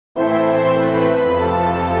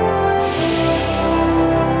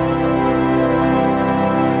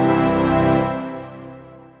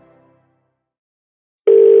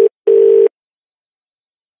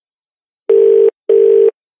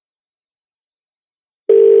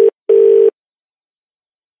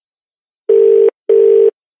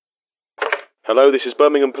Hello, this is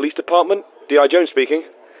Birmingham Police Department. D.I. Jones speaking.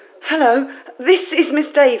 Hello, this is Miss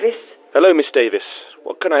Davis. Hello, Miss Davis.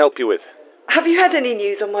 What can I help you with? Have you had any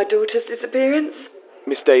news on my daughter's disappearance?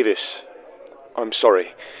 Miss Davis, I'm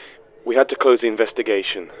sorry. We had to close the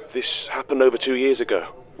investigation. This happened over 2 years ago.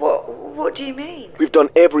 What do you mean? We've done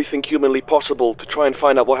everything humanly possible to try and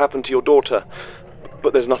find out what happened to your daughter,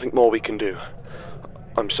 but there's nothing more we can do.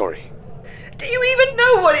 I'm sorry. Do you even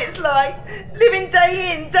know what it's like? Living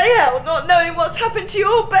day in, day out, not knowing what's happened to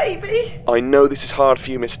your baby? I know this is hard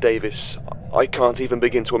for you, Miss Davis. I can't even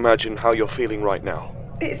begin to imagine how you're feeling right now.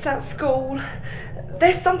 It's at school.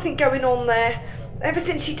 There's something going on there. Ever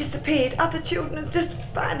since she disappeared, other children have just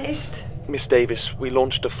vanished. Miss Davis, we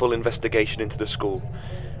launched a full investigation into the school.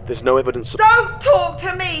 There's no evidence of... Don't talk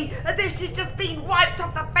to me as if she's just been wiped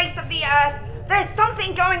off the face of the earth. There's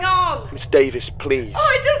something going on. Miss Davis, please.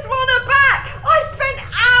 I just want her back. I spent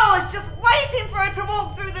hours just waiting for her to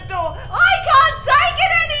walk through the door. I can't take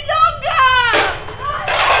it any longer.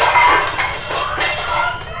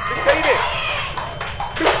 Miss Davis!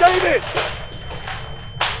 Miss Davis!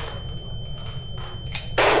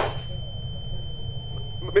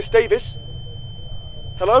 Miss Davis?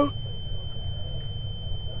 Hello?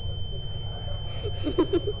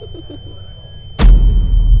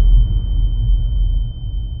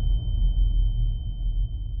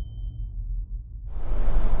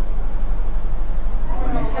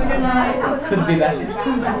 Could be better.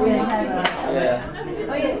 Yeah.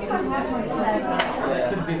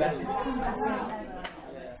 Could be better.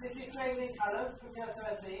 This is training colours from year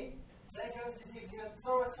 13. They're going to give you a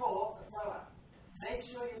thorough tour of Durham. Make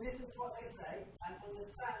sure you listen to what they say and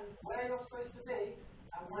understand where you're supposed to be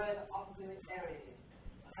and where the off-limit area is.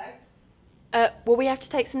 Okay? Will we have to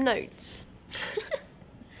take some notes?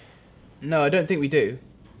 No, I don't think we do.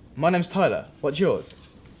 My name's Tyler. What's yours?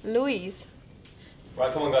 Louise.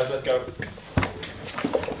 Right, come on guys, let's go.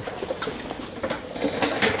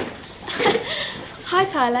 Hi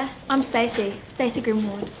Tyler, I'm Stacey, Stacey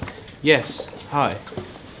Grimward. Yes, hi.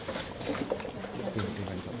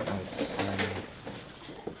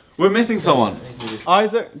 We're missing someone.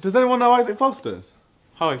 Isaac, does anyone know Isaac Foster's?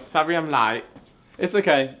 Oh, sorry I'm late. It's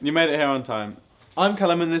okay, you made it here on time. I'm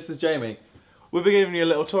Callum and this is Jamie. We'll be giving you a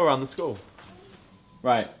little tour around the school.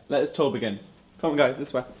 Right, let this tour begin. Come on guys,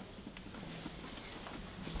 this way.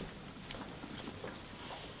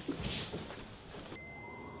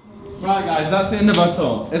 Right guys, that's the end of our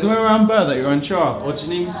tour. Is there around Burr that you're unsure of, or do you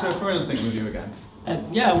need me to go through anything with you again?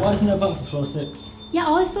 Yeah, why isn't it above for floor 6?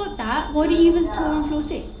 Yeah, I thought that. Why do you even tour on floor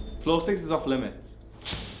 6? Floor 6 is off limits.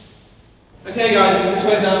 Okay guys, is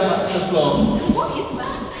this way down back to the floor? What is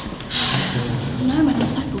that? No man, I'm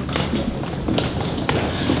so bored.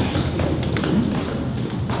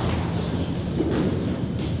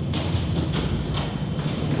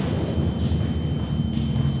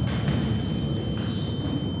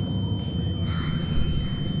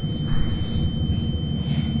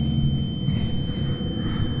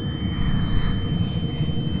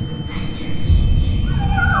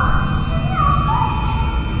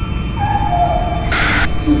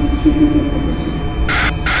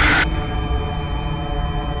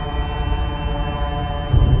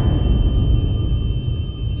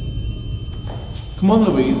 Come on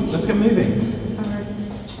Louise, let's get moving. Sorry.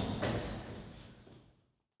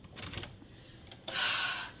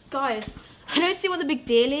 Guys, I don't see what the big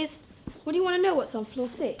deal is. What do you want to know what's on floor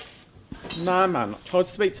 6? Nah man, I tried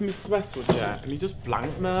to speak to Mrs Westwood, yeah, and he just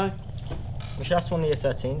blanked me. We should ask one of the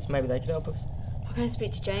year 13s, maybe they could help us. I'll go and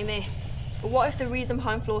speak to Jamie. What if the reason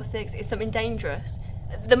behind floor 6 is something dangerous?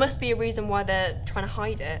 There must be a reason why they're trying to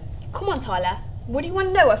hide it. Come on Tyler, what do you want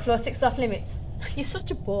to know why floor 6 is off limits? You're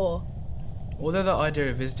such a bore. Although the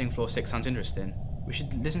idea of visiting floor 6 sounds interesting, we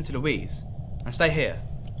should listen to Louise and stay here.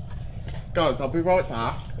 Guys, I'll be right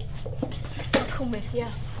back. I'll come with you.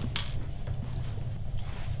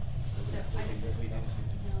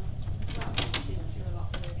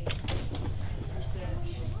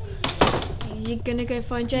 You gonna go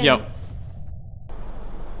find Jamie? Yep.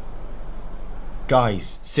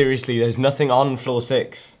 Guys, seriously, there's nothing on floor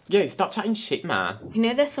 6. Yeah, stop chatting shit, man. You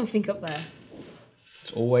know there's something up there.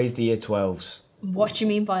 It's always the year 12s. What do you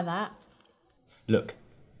mean by that? Look,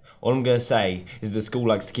 all I'm going to say is the school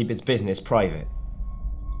likes to keep its business private.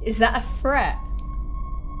 Is that a threat?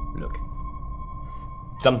 Look,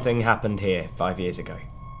 something happened here 5 years ago.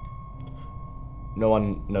 No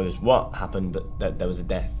one knows what happened, but there was a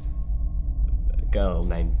death. A girl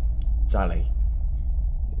named Sally.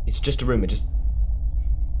 It's just a rumour, just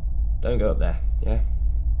don't go up there, yeah?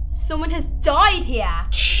 Someone has died here!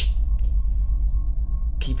 Shh!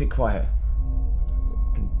 Keep it quiet.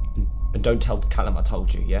 And don't tell Callum I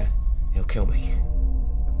told you, yeah? he'll kill me.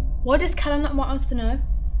 Why does Callum not want us to know?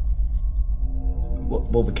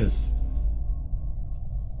 Well, because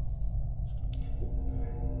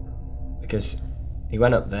he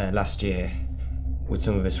went up there last year with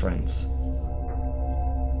some of his friends.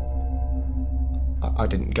 I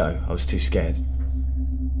didn't go, I was too scared.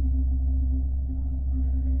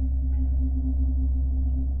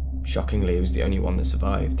 Shockingly, he was the only one that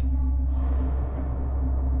survived.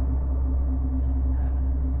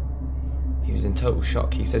 He was in total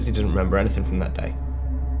shock. He says he doesn't remember anything from that day.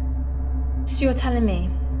 So you're telling me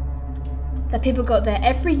that people go there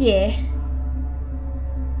every year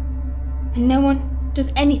and no one does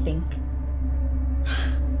anything?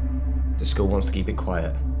 The school wants to keep it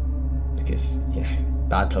quiet because, you know,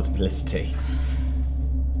 bad publicity.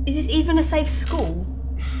 Is this even a safe school?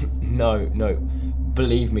 No.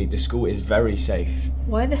 Believe me, the school is very safe.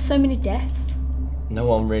 Why are there so many deaths? No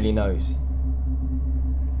one really knows.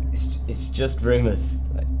 It's just rumours.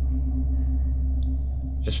 Like,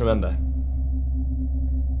 just remember,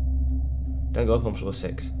 don't go up on floor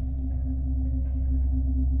 6.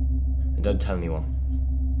 And don't tell anyone.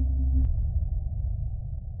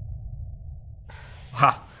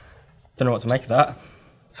 Ha! Don't know what to make of that.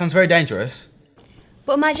 Sounds very dangerous.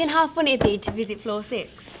 But imagine how fun it'd be to visit floor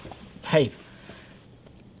 6. Hey.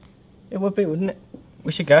 It would be, wouldn't it?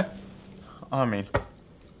 We should go. I mean,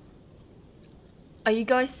 Are you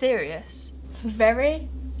guys serious? Very.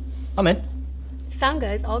 I'm in. If Sam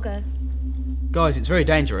goes, I'll go. Guys, it's very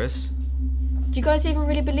dangerous. Do you guys even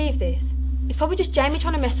really believe this? It's probably just Jamie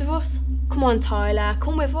trying to mess with us. Come on, Tyler,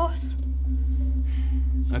 come with us.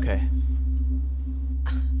 Okay.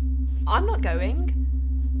 I'm not going.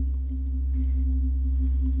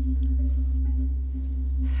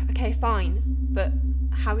 Okay, fine. But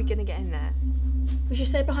how are we going to get in there? We should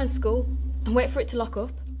stay behind school and wait for it to lock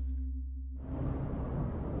up.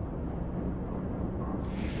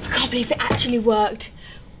 I can't believe it actually worked.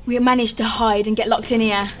 We managed to hide and get locked in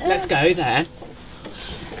here. Let's go then.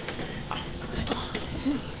 I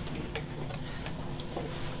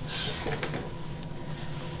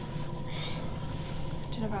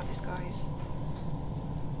don't know about this, guys.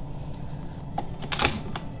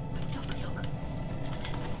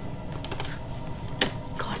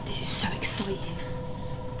 God, this is so exciting.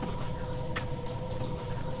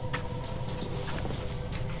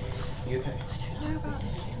 You okay? I don't know about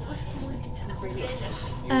this.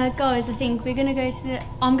 Guys, I think we're gonna go to the...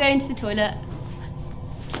 I'm going to the toilet.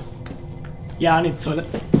 Yeah, I need the toilet.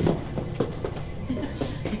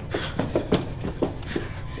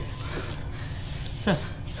 So,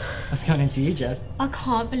 what's going into you, Jazz? I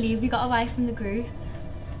can't believe we got away from the group.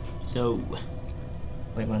 So, what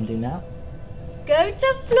do you want to do now? Go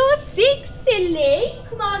to floor 6, silly!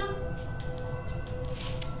 Come on.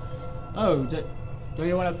 Oh, do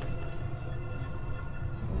you want to...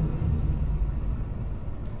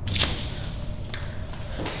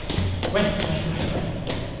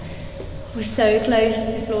 We're so close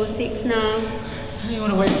to floor 6 now. Don't you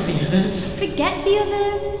want to wait for the others? Forget the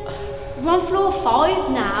others. We're on floor 5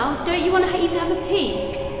 now. Don't you want to even have a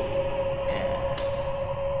peek?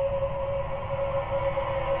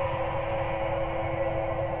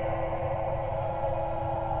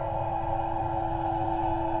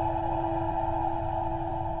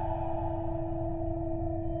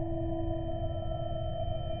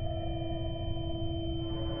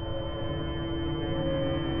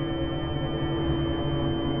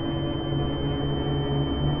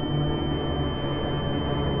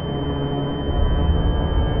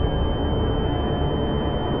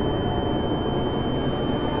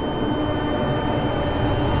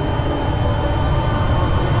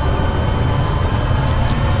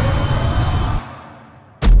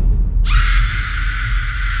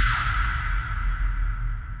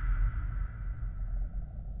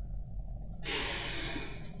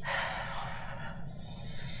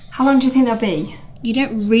 How long do you think they'll be? You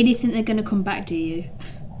don't really think they're going to come back, do you?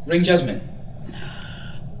 Ring Jasmine.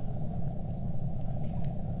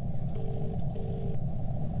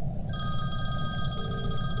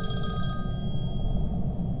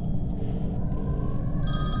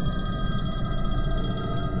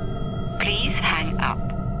 Please hang up.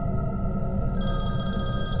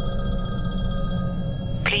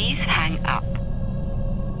 Please hang up.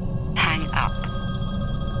 Hang up.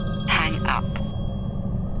 Hang up.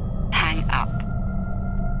 Hang up.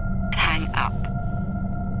 Hang up.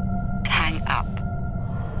 Hang up.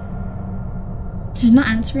 She's not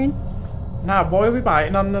answering. nah, why are we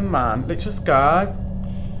biting on them, man? Let's just go.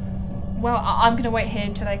 Well, I'm going to wait here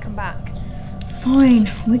until they come back.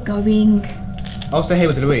 Fine, we're going. I'll stay here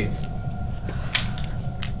with Louise.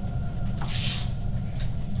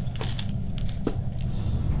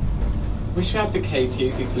 wish we had the key to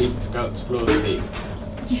use this leaf to go up to floor 6.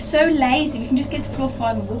 You're so lazy, we can just get to floor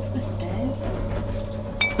 5 and walk up the stairs.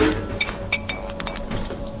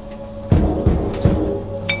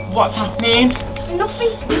 What's happening? Nothing,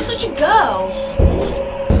 you're such a girl.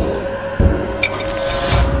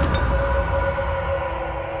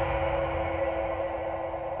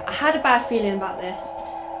 I had a bad feeling about this.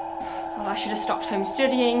 Oh, I should have stopped home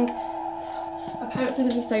studying. My parents are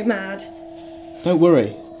going to be so mad. Don't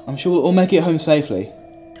worry, I'm sure we'll all make it home safely.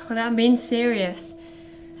 Darling, I'm being serious.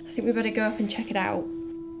 I think we better go up and check it out.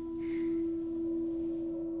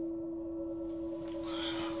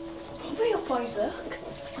 Hurry up, Isaac.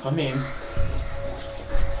 Come in.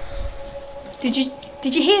 Did you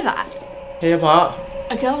hear that? Hear what?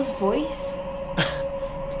 A girl's voice.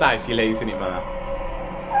 Stacey, you're losing it, man.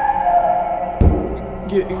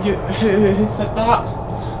 Who said that?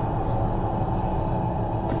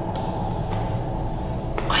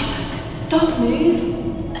 Isaac, don't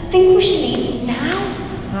move. I think we should leave now.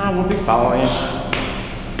 Ah, we'll be fine.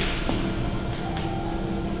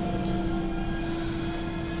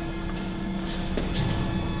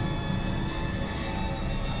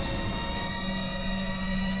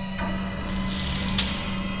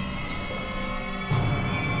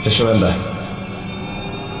 Just remember,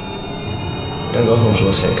 don't go home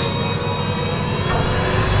floor 6.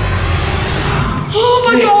 Oh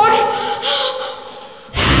my god!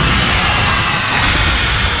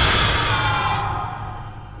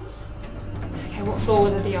 Okay, what floor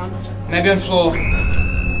will they be on? Maybe on floor...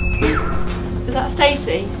 Is that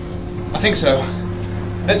Stacey? I think so.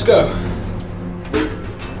 Let's go.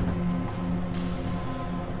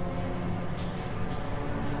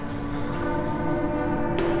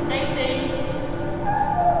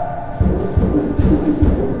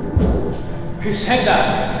 Who said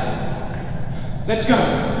that? Let's go.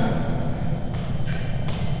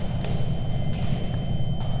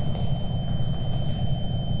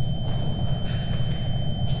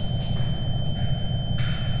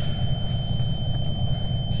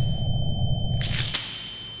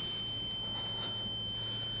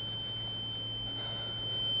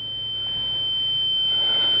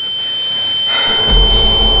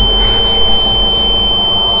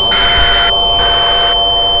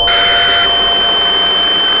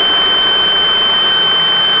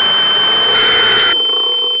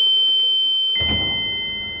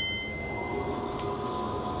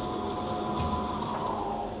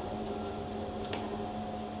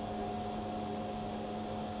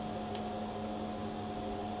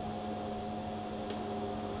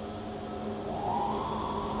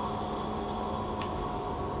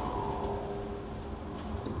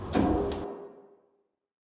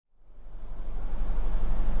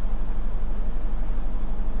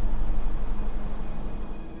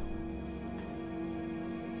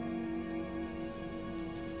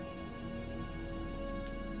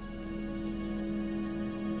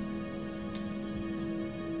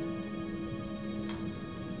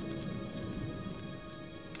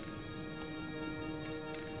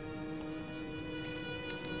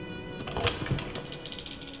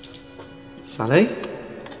 Sally?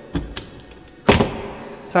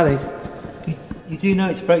 Sally, you do know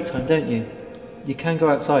it's break time, don't you? You can go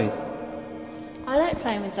outside. I like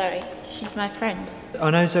playing with Zoe. She's my friend.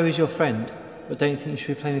 I know Zoe's your friend, but don't you think you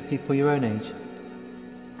should be playing with people your own age?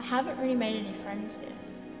 I haven't really made any friends here.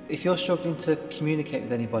 If you're struggling to communicate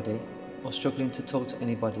with anybody, or struggling to talk to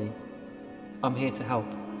anybody, I'm here to help.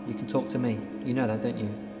 You can talk to me. You know that, don't you?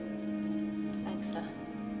 Thanks, sir.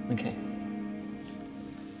 Okay.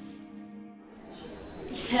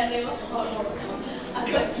 Yeah, they were I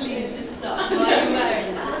got please just stop. Why are you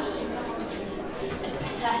wearing that?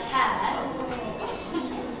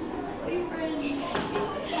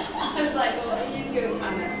 I was like, what are you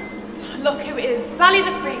doing? Look who it is, Sally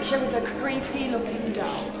the freak show with a creepy looking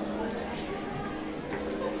doll.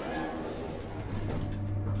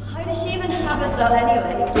 How does she even have a doll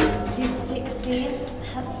anyway? She's 16.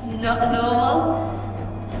 That's not normal.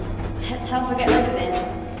 Let's help her get rid of it.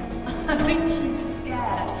 I think she's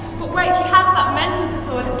scared. But wait, she has that mental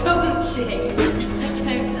disorder, doesn't she? I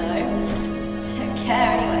don't know. I don't care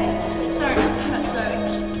anyway. Just don't hurt Zoe.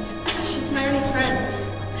 She's my only friend.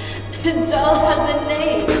 The doll has a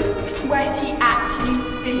name. Wait, she actually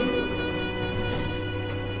speaks.